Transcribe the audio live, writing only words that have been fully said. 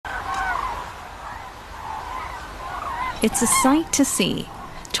It's a sight to see.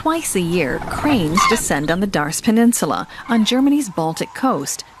 Twice a year, cranes descend on the Dars Peninsula on Germany's Baltic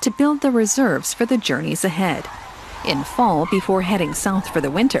coast to build the reserves for the journeys ahead. In fall before heading south for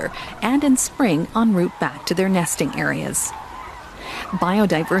the winter, and in spring en route back to their nesting areas.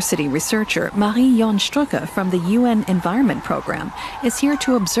 Biodiversity researcher Marie-Jon Strucke from the UN Environment Programme is here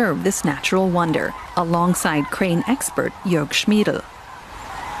to observe this natural wonder, alongside crane expert Jörg Schmiedl.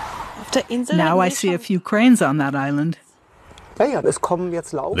 Now I see a few cranes on that island.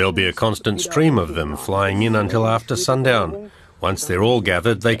 There'll be a constant stream of them flying in until after sundown. Once they're all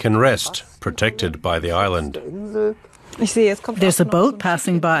gathered, they can rest, protected by the island. There's a boat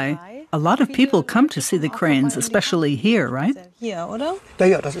passing by. A lot of people come to see the cranes, especially here, right?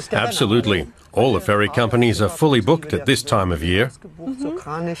 Absolutely. All the ferry companies are fully booked at this time of year.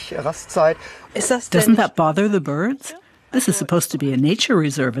 Doesn't that bother the birds? This is supposed to be a nature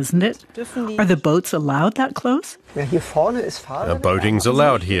reserve, isn't it? Are the boats allowed that close? Boating's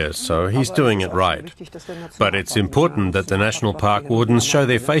allowed here, so he's doing it right. But it's important that the national park wardens show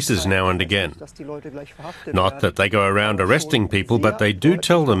their faces now and again. Not that they go around arresting people, but they do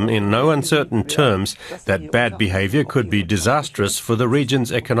tell them in no uncertain terms that bad behavior could be disastrous for the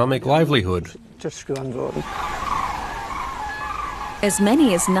region's economic livelihood. As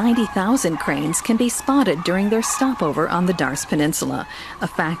many as 90,000 cranes can be spotted during their stopover on the Dars Peninsula, a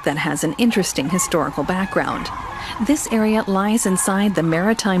fact that has an interesting historical background. This area lies inside the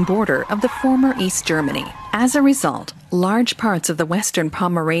maritime border of the former East Germany. As a result, large parts of the western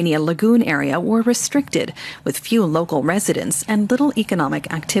Pomerania lagoon area were restricted, with few local residents and little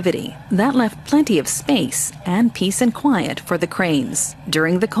economic activity. That left plenty of space and peace and quiet for the cranes.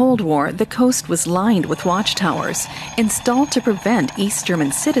 During the Cold War, the coast was lined with watchtowers, installed to prevent East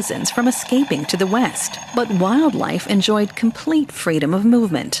German citizens from escaping to the west. But wildlife enjoyed complete freedom of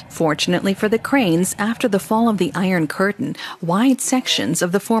movement. Fortunately for the cranes, after the fall of the Iron Curtain, wide sections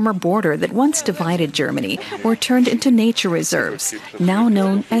of the former border that once divided Germany were turned into nature reserves, now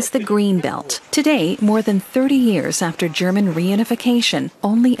known as the Green Belt. Today, more than 30 years after German reunification,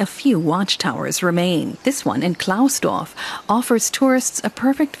 only a few watchtowers remain. This one in Klausdorf offers tourists a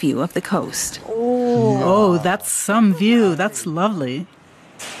perfect view of the coast. Oh, that's some view. That's lovely.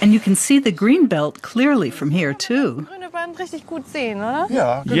 And you can see the Green Belt clearly from here, too.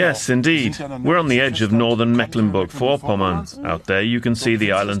 Yes, indeed. We're on the edge of northern Mecklenburg-Vorpommern. Out there you can see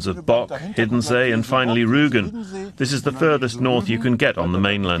the islands of Bock, Hiddensee and finally Rügen. This is the furthest north you can get on the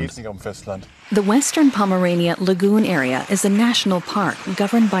mainland. The Western Pomerania Lagoon area is a national park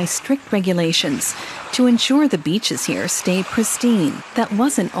governed by strict regulations to ensure the beaches here stay pristine. That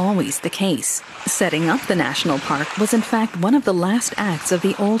wasn't always the case. Setting up the national park was in fact one of the last acts of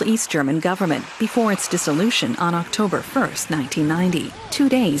the old East German government before its dissolution on October 1st, 1990, 2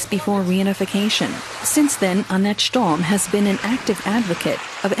 days before reunification. Since then, Annette Storm has been an active advocate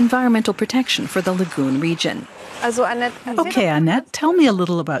of environmental protection for the lagoon region. Okay, Annette, tell me a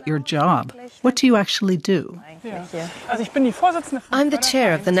little about your job. What do you actually do? I'm the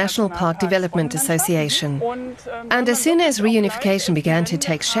chair of the National Park Development Association. And as soon as reunification began to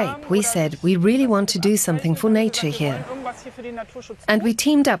take shape, we said we really want to do something for nature here. And we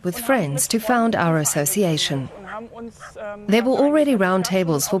teamed up with friends to found our association. There were already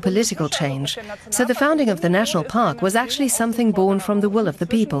roundtables for political change, so the founding of the national park was actually something born from the will of the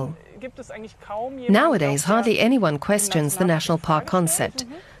people. Nowadays, hardly anyone questions the national park concept.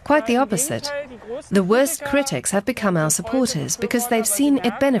 Quite the opposite. The worst critics have become our supporters because they've seen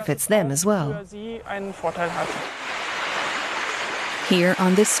it benefits them as well. Here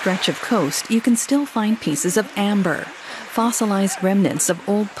on this stretch of coast, you can still find pieces of amber, fossilized remnants of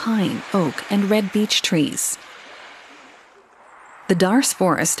old pine, oak, and red beech trees. The Dars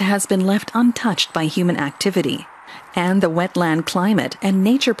forest has been left untouched by human activity, and the wetland climate and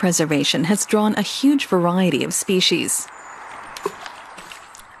nature preservation has drawn a huge variety of species.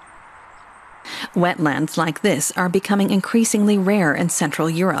 Wetlands like this are becoming increasingly rare in Central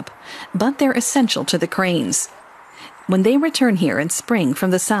Europe, but they're essential to the cranes. When they return here in spring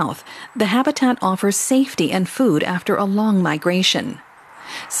from the south, the habitat offers safety and food after a long migration.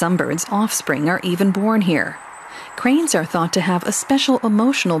 Some birds' offspring are even born here. Cranes are thought to have a special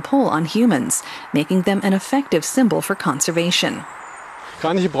emotional pull on humans, making them an effective symbol for conservation.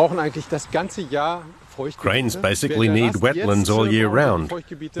 Cranes basically need wetlands all year round.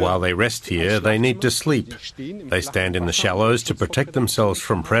 While they rest here, they need to sleep. They stand in the shallows to protect themselves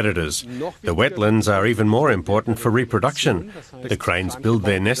from predators. The wetlands are even more important for reproduction. The cranes build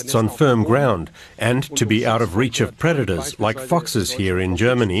their nests on firm ground, and to be out of reach of predators, like foxes here in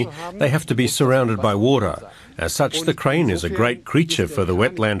Germany, they have to be surrounded by water. As such, the crane is a great creature for the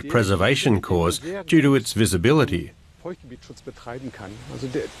wetland preservation cause due to its visibility.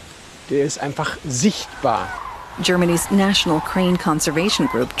 Germany's National Crane Conservation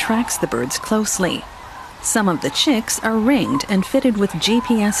Group tracks the birds closely. Some of the chicks are ringed and fitted with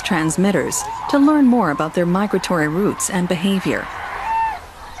GPS transmitters to learn more about their migratory routes and behavior.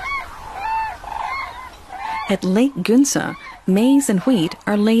 At Lake Günze, maize and wheat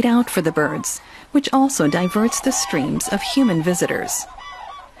are laid out for the birds, which also diverts the streams of human visitors.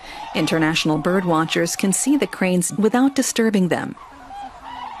 International bird watchers can see the cranes without disturbing them.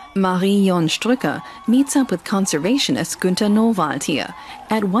 Marie-Jon Strücke meets up with conservationist Günther Nowald here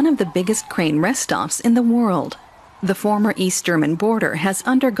at one of the biggest crane rest stops in the world. The former East German border has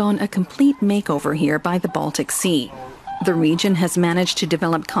undergone a complete makeover here by the Baltic Sea. The region has managed to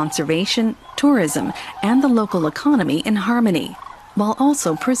develop conservation, tourism, and the local economy in harmony, while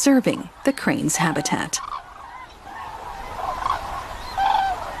also preserving the crane's habitat.